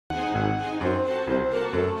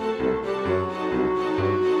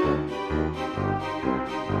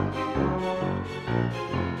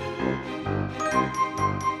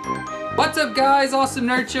up, guys? Awesome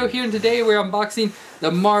Nerd Show here, and today we're unboxing the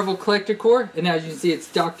Marvel Collector Core, and as you can see,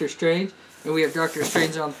 it's Doctor Strange, and we have Doctor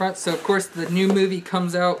Strange on the front. So of course the new movie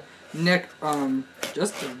comes out next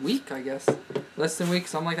just a week, I guess, less than a week,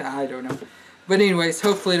 something like that. I don't know, but anyways,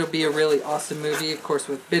 hopefully it'll be a really awesome movie, of course,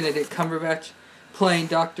 with Benedict Cumberbatch playing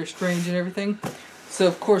Doctor Strange and everything. So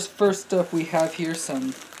of course, first up we have here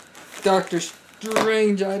some Doctor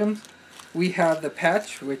Strange items. We have the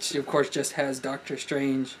patch, which of course just has Doctor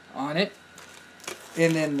Strange on it.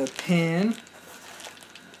 And then the pin,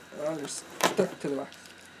 they're stuck to the box,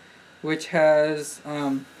 which has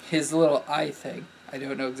his little eye thing. I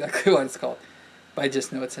don't know exactly what it's called, but I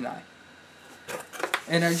just know it's an eye.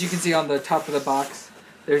 And as you can see on the top of the box,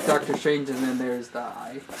 there's Doctor Strange, and then there's the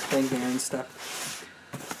eye thing there and stuff.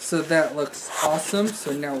 So that looks awesome.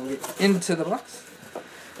 So now we'll get into the box.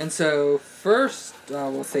 And so first,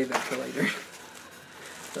 we'll save that for later.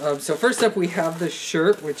 So first up we have the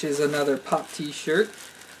shirt, which is another Pop t-shirt.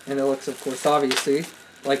 And it looks, of course, obviously,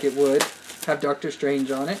 like it would have Doctor Strange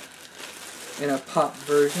on it in a Pop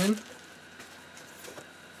version.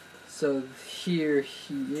 So here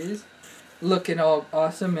he is, looking all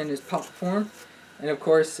awesome in his Pop form. And of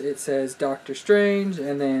course it says Doctor Strange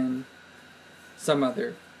and then some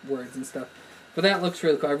other words and stuff. But that looks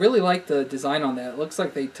really cool. I really like the design on that. It looks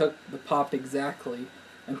like they took the Pop exactly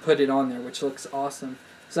and put it on there, which looks awesome.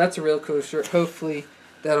 So that's a real cool shirt. Hopefully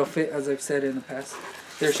that'll fit, as I've said in the past.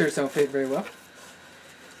 Their shirts don't fit very well.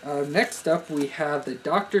 Next up we have the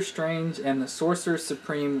Doctor Strange and the Sorcerer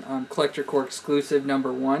Supreme Collector Core exclusive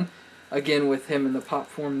 #1. Again with him in the Pop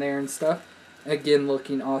form there and stuff. Again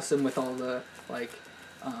looking awesome with all the like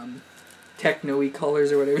techno-y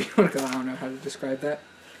colors or whatever you want to call it. I don't know how to describe that.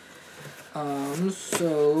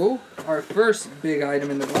 So our first big item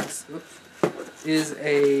in the box is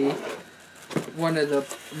one of the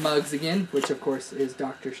mugs again, which of course is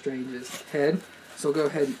Doctor Strange's head. So we'll go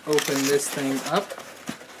ahead and open this thing up.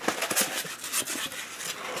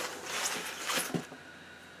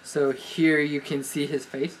 So here you can see his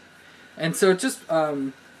face. And so just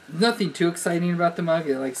nothing too exciting about the mug.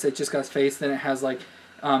 Like I said, just got his face, then it has like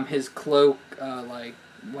his cloak, like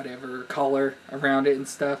whatever collar around it and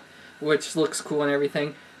stuff, which looks cool and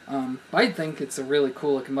everything. I think it's a really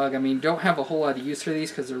cool looking mug. I mean, don't have a whole lot of use for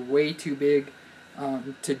these because they're way too big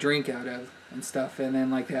to drink out of and stuff. And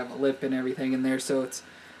then like they have a lip and everything in there, so it's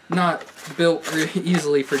not built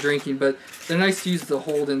easily for drinking. But they're nice to use to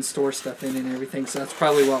hold and store stuff in and everything. So that's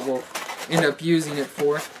probably what we'll end up using it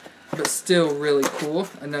for. But still really cool.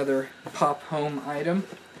 Another Pop home item.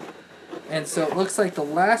 And so it looks like the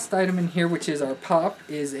last item in here, which is our Pop,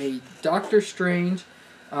 is a Doctor Strange.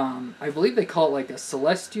 I believe they call it like a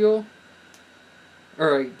Celestial,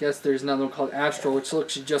 or I guess there's another one called Astral, which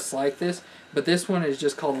looks just like this, but this one is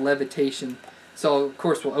just called Levitation. So of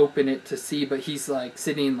course we'll open it to see, but he's like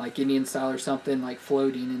sitting like Indian style or something, like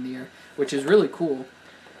floating in the air, which is really cool.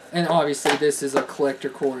 And obviously this is a Collector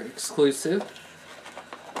Core exclusive.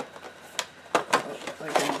 I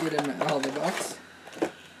can get him out of the box.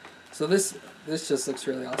 So this just looks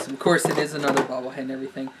really awesome. Of course it is another bobblehead and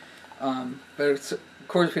everything. But it's, of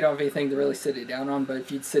course we don't have anything to really sit it down on, but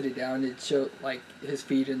if you'd sit it down, it'd show like his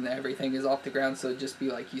feet and everything is off the ground, so it'd just be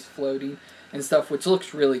like he's floating and stuff, which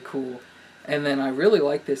looks really cool. And then I really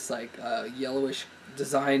like this like yellowish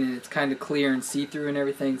design, and it's kind of clear and see-through and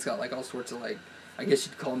everything. It's got like all sorts of like, I guess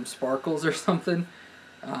you'd call them sparkles or something,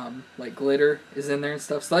 like glitter is in there and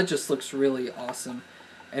stuff, so that just looks really awesome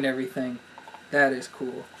and everything. That is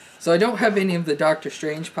cool. So I don't have any of the Doctor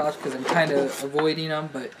Strange Pops because I'm kind of avoiding them,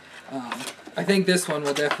 but I think this one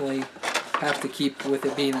will definitely have to keep with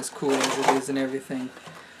it being as cool as it is and everything.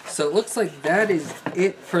 So it looks like that is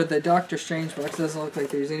it for the Doctor Strange box. It doesn't look like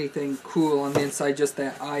there's anything cool on the inside, just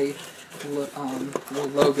that eye little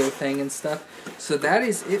logo thing and stuff. So that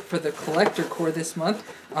is it for the Collector Core this month.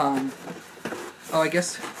 Oh, I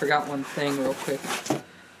guess I forgot one thing real quick.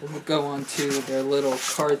 We'll go on to their little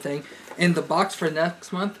card thing. In the box for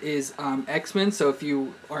next month is X-Men, so if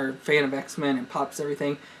you are a fan of X-Men and Pops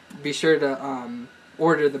everything, be sure to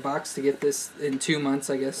order the box to get this in 2 months,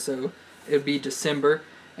 I guess, so it would be December.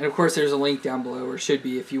 And of course there's a link down below, or should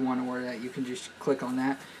be, if you want to order that, you can just click on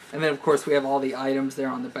that. And then of course we have all the items there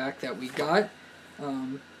on the back that we got.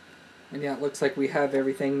 And yeah, it looks like we have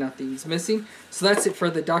everything, nothing's missing. So that's it for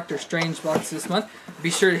the Doctor Strange box this month.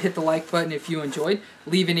 Be sure to hit the like button if you enjoyed.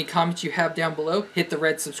 Leave any comments you have down below. Hit the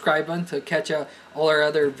red subscribe button to catch out all our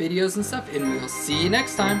other videos and stuff. And we'll see you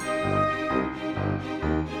next time.